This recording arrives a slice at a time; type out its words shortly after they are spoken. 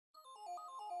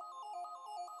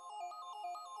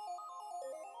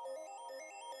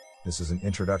This is an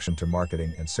introduction to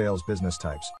marketing and sales business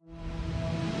types.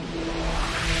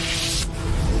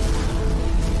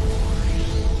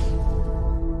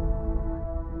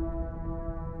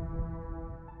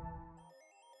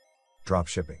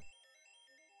 Dropshipping.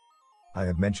 I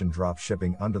have mentioned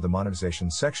dropshipping under the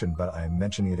monetization section, but I am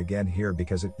mentioning it again here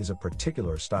because it is a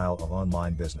particular style of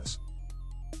online business.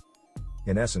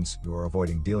 In essence, you are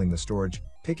avoiding dealing the storage,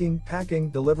 picking, packing,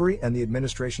 delivery, and the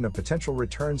administration of potential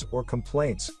returns or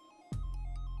complaints.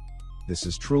 This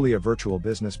is truly a virtual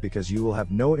business because you will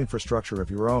have no infrastructure of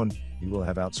your own. You will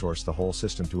have outsourced the whole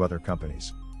system to other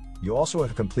companies. You also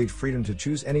have complete freedom to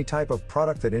choose any type of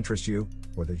product that interests you,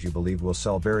 or that you believe will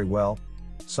sell very well.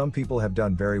 Some people have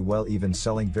done very well even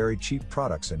selling very cheap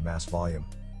products in mass volume.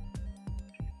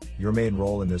 Your main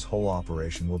role in this whole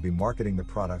operation will be marketing the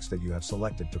products that you have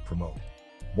selected to promote.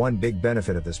 One big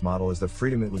benefit of this model is the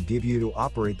freedom it would give you to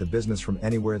operate the business from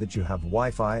anywhere that you have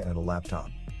Wi-Fi and a laptop.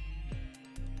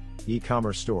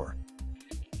 E-commerce store.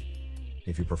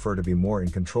 If you prefer to be more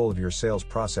in control of your sales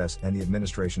process and the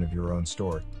administration of your own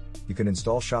store, you can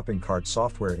install shopping cart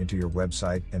software into your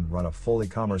website and run a full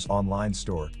e-commerce online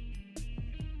store.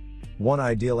 One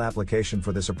ideal application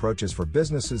for this approach is for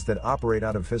businesses that operate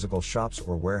out of physical shops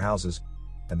or warehouses,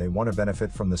 and they want to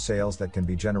benefit from the sales that can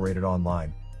be generated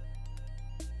online.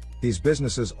 These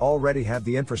businesses already have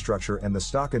the infrastructure and the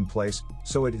stock in place,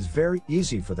 so it is very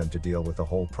easy for them to deal with the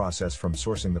whole process from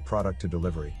sourcing the product to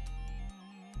delivery.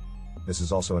 This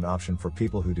is also an option for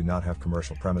people who do not have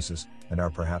commercial premises and are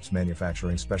perhaps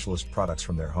manufacturing specialist products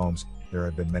from their homes. There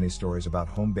have been many stories about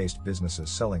home-based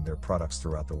businesses selling their products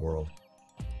throughout the world.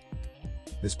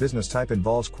 This business type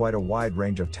involves quite a wide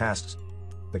range of tasks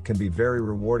that can be very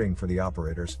rewarding for the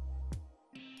operators.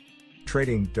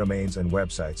 Trading domains and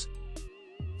websites.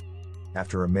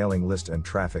 After a mailing list and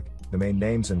traffic, domain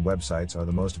names and websites are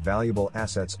the most valuable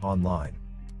assets online.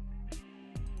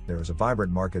 There is a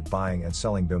vibrant market buying and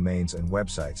selling domains and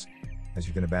websites. As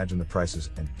you can imagine, the prices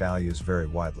and values vary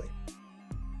widely.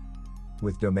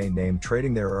 With domain name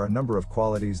trading, there are a number of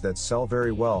qualities that sell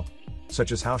very well,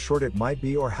 such as how short it might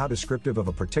be or how descriptive of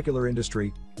a particular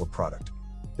industry or product.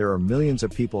 There are millions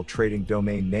of people trading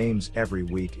domain names every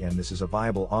week, and this is a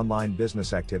viable online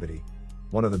business activity.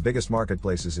 One of the biggest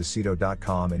marketplaces is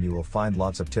Sedo.com, and you will find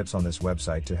lots of tips on this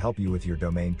website to help you with your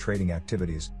domain trading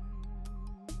activities.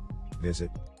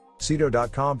 Visit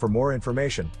Sedo.com for more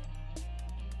information.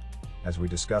 As we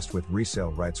discussed with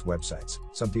resale rights websites,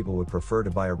 some people would prefer to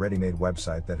buy a ready-made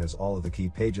website that has all of the key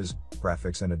pages,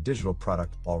 graphics, and a digital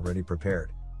product already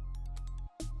prepared.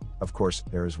 Of course,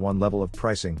 there is one level of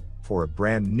pricing for a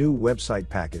brand new website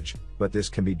package, but this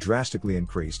can be drastically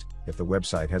increased if the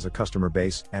website has a customer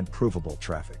base and provable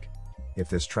traffic. If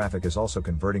this traffic is also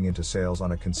converting into sales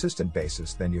on a consistent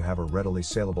basis, then you have a readily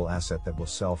saleable asset that will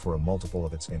sell for a multiple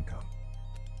of its income.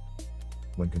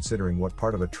 When considering what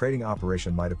part of a trading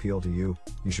operation might appeal to you,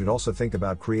 you should also think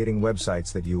about creating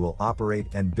websites that you will operate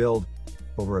and build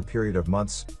over a period of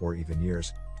months or even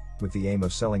years, with the aim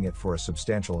of selling it for a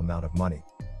substantial amount of money.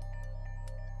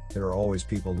 There are always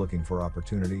people looking for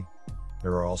opportunity.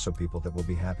 There are also people that will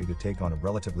be happy to take on a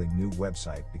relatively new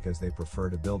website because they prefer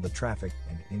to build the traffic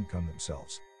and income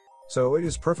themselves. So it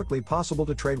is perfectly possible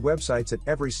to trade websites at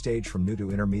every stage, from new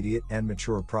to intermediate and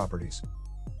mature properties.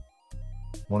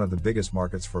 One of the biggest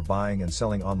markets for buying and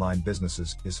selling online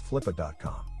businesses is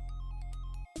Flippa.com.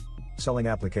 Selling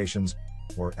applications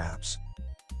or apps.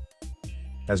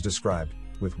 As described,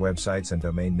 with websites and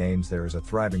domain names, there is a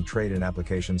thriving trade in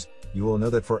applications. You will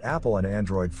know that for Apple and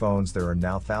Android phones, there are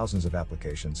now thousands of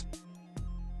applications.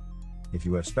 If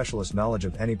you have specialist knowledge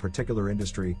of any particular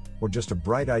industry, or just a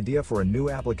bright idea for a new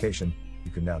application,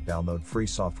 you can now download free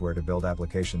software to build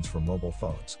applications for mobile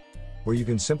phones, where you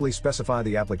can simply specify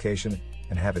the application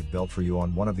and have it built for you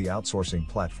on one of the outsourcing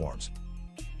platforms.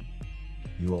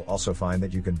 You will also find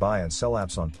that you can buy and sell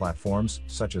apps on platforms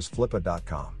such as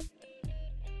Flippa.com.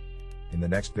 In the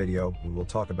next video, we will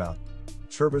talk about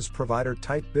service provider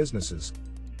type businesses.